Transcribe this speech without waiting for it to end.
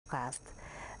forecast.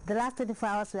 The last 24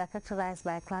 hours were characterized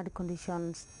by cloudy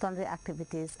conditions, thundery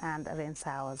activities, and rain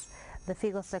showers. The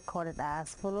figures recorded are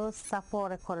as follows. Sapo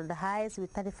recorded the highs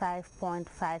with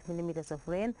 35.5 millimeters of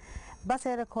rain.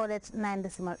 Basse recorded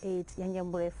 9.8,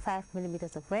 Yanjambure 5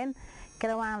 millimeters of rain.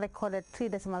 Kerawan recorded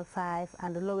 3.5,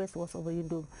 and the lowest was over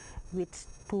Yundum with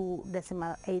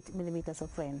 2.8 millimeters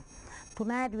of rain.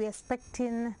 Tonight we are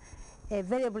expecting a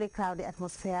variably cloudy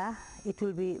atmosphere. It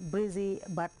will be breezy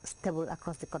but stable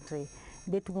across the country.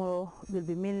 Day tomorrow will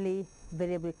be mainly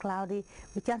variably cloudy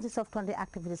with chances of thundery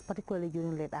activities, particularly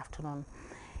during late afternoon.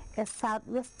 A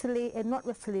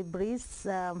northwesterly breeze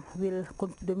will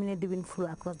dominate the wind flow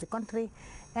across the country,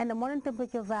 and the morning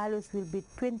temperature values will be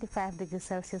 25 degrees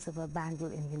Celsius over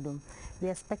Banjul and Yundum. We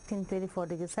are expecting 24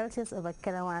 degrees Celsius over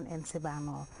Kerawan and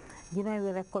Sebano. Jinoy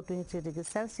will record 23 degrees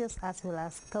Celsius, as well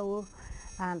as Kaur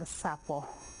and Sapo.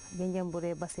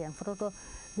 Genjambure, Basi and Froto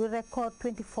will record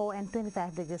 24 and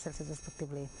 25 degrees Celsius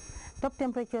respectively. Top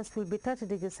temperatures will be 30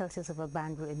 degrees Celsius over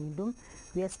Banjul and Yundum.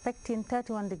 We are expecting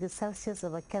 31 degrees Celsius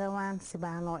over Kerawan,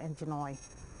 Sibano, and Jinoy.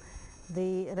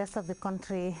 The rest of the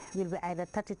country will be either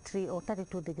 33 or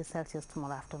 32 degrees Celsius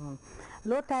tomorrow afternoon.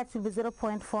 Low tides will be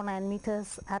 0.49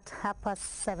 meters at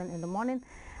 7:30 in the morning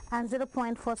and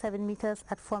 0.47 meters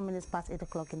at 4 minutes past 8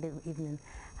 o'clock in the evening.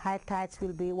 High tides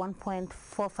will be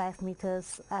 1.45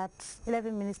 meters at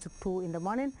 11 minutes to 2 in the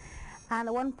morning and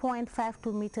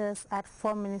 1.52 meters at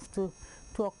 4 minutes to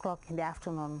 2 o'clock in the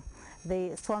afternoon.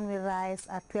 The sun will rise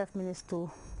at 12 minutes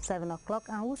to 7 o'clock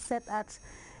and will set at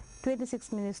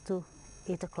 26 minutes to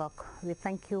 8 o'clock. We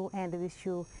thank you and wish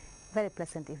you a very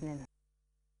pleasant evening.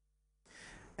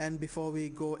 And before we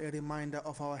go, a reminder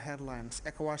of our headlines.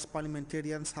 ECOWAS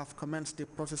parliamentarians have commenced the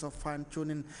process of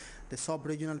fine-tuning the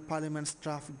sub-regional parliament's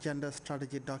draft gender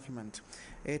strategy document.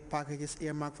 8 packages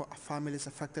earmarked for families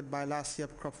affected by last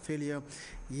year's crop failure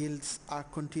yields are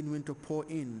continuing to pour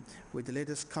in, with the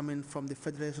latest coming from the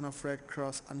Federation of Red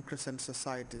Cross and Crescent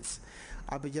Societies.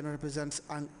 Abidjan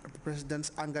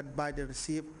residents angered by the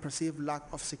perceived lack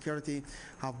of security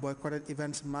have boycotted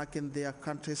events marking their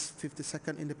country's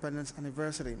 52nd independence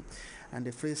anniversary, and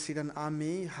the Free Syrian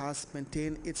Army has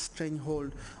maintained its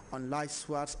stranglehold on large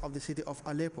swaths of the city of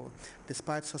Aleppo,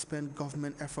 despite suspended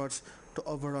government efforts to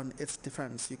overrun its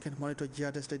defense. You can monitor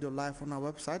GRTS Radio live on our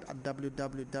website at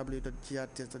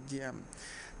www.grts.gm.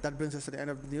 That brings us to the end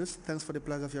of the news. Thanks for the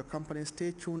pleasure of your company.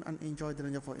 Stay tuned and enjoy the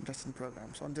range of our interesting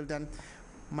programs. Until then,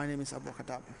 my name is Abu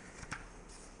Khatab.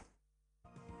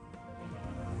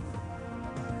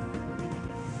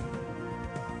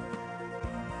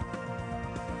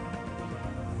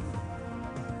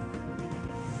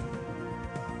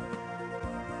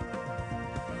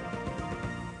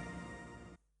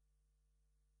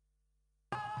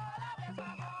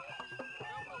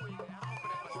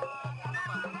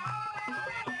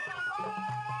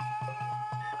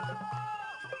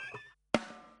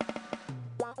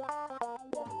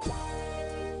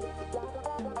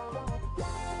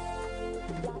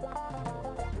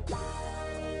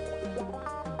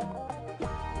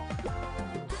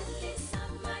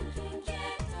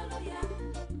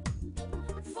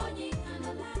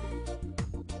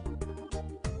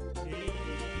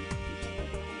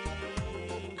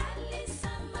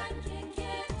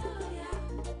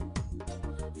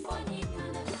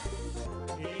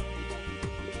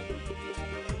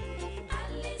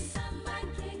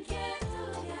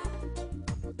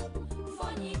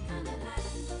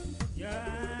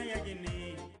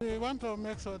 We want to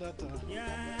make sure that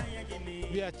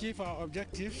we achieve our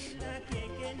objectives,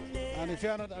 and if we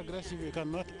are not aggressive, we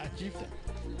cannot achieve them.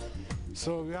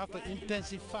 So we have to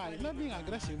intensify, not being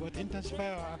aggressive, but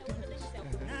intensify our activities.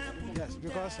 Yes,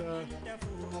 because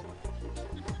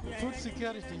food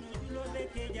security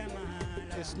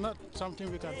is not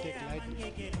something we can take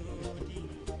lightly.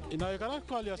 You know, you cannot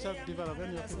call yourself developed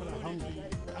when your people are hungry.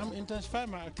 I'm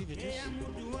intensifying my activities.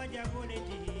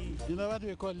 You know what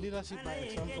we call leadership by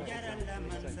example.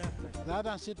 Rather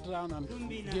than sit down and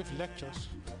give lectures,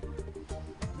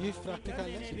 give practical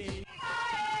lessons.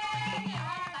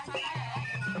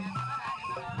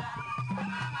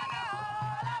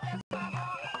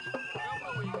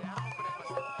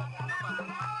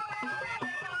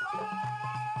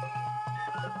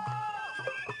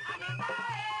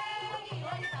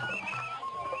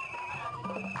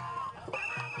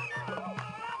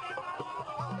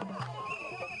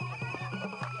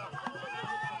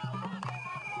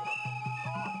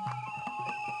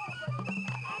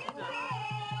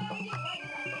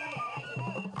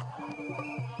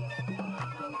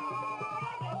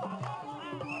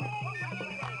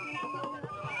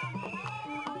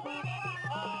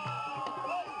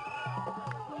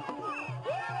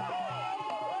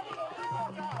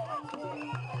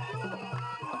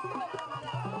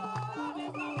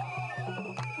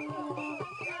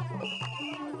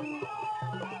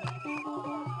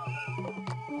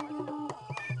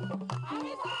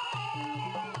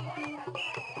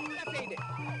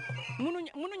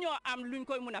 mënuñoo am luñ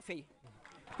koy mën a fay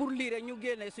pour lii rek ñu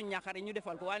génne suñ ñaxare ñu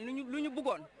defal ko waaye lu ñu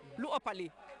bëggoon lu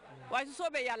ëppali waaye su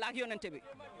soobee yàlla ak yonente bi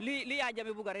li yaa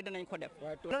jame bugga rek danañ ko def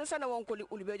non sana won ko li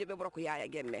ulbejo be boroko yaaya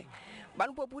gemme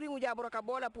ban po puri nguja boroka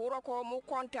bola puro ko mu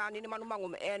kontani ni manu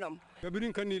mangum enom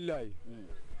gabirin kanillahi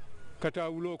kata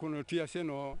wulo kono tiya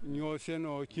seno nyo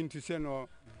seno kinti seno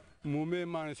mume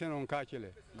man seno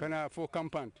kachele kana fo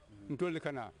campant ntole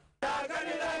kana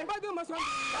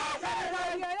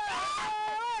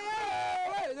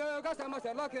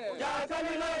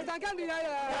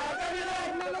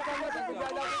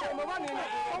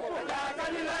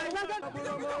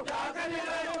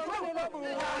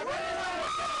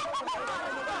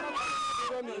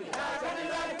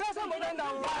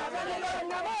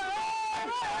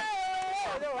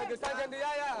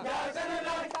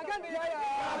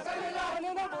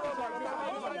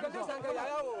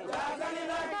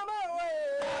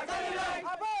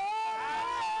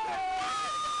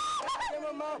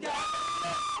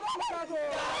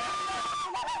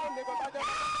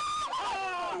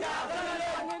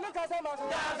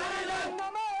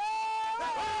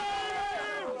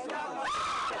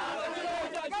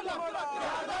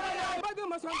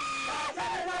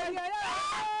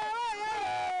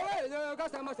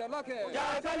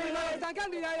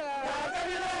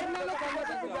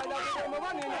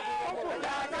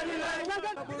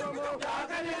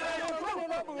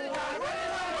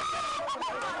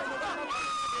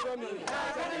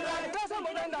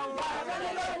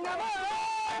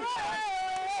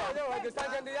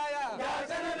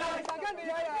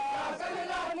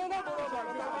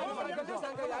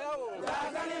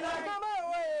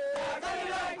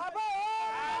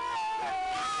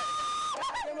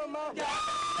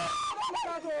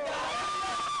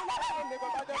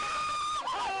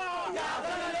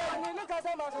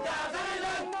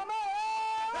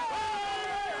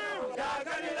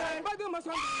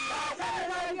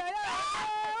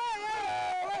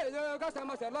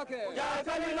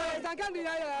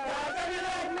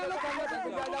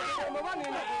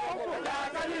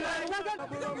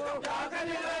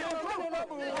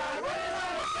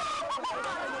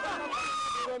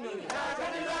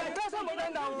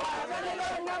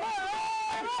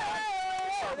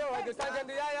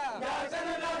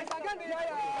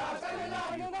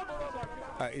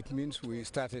It means we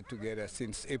started together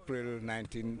since April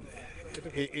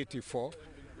 1984,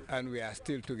 and we are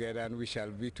still together, and we shall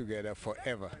be together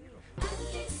forever.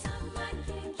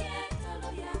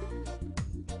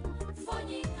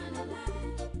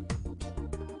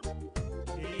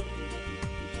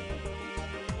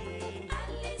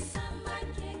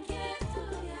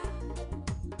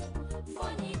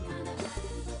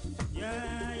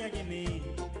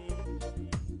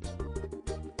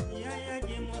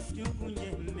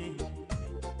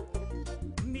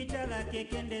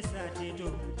 Kekende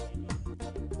sateto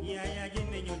ya ya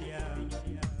jemenyolia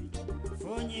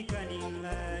fonyi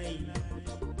kanilai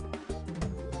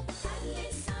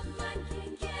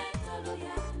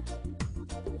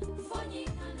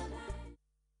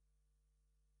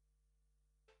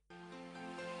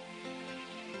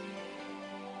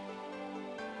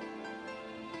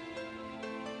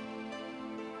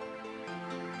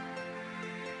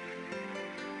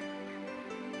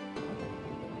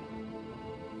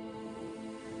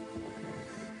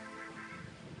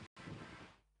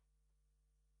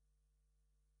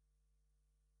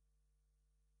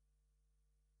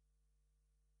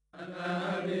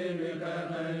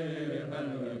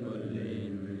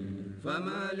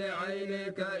فما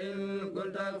لعينك إن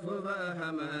قلت اكفها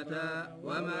حماتا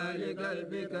وما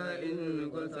لقلبك إن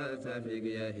قلت سفك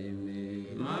يهمي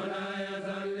مولاي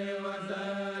صل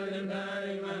وسلم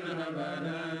دائما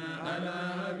أبدا على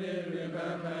حبيبك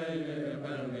خير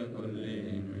الخلق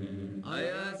كلهم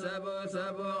أيا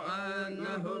سبو أن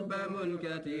حب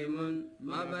منكتم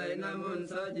ما بين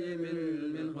منسجم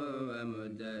من هو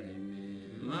مدرم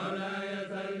مولاي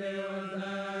صل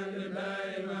وسلم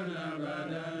دائما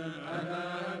أبدا على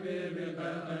حبيبك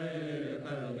خير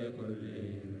الخلق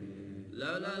كلهم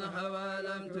لولا الهوى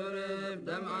لم ترب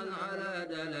دمعا على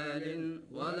دلال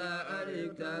ولا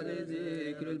أركت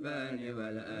لذكر البان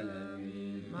والألم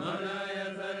مولاي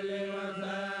صل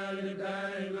وسلم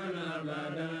دائما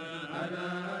أبدا على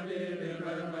حبيبك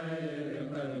خير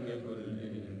الخلق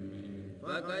كلهم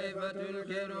فكيف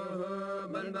تنكره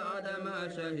بل بعدما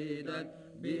شهدت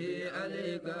به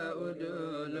عليك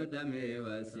أدول دمي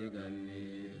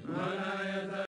وسقمي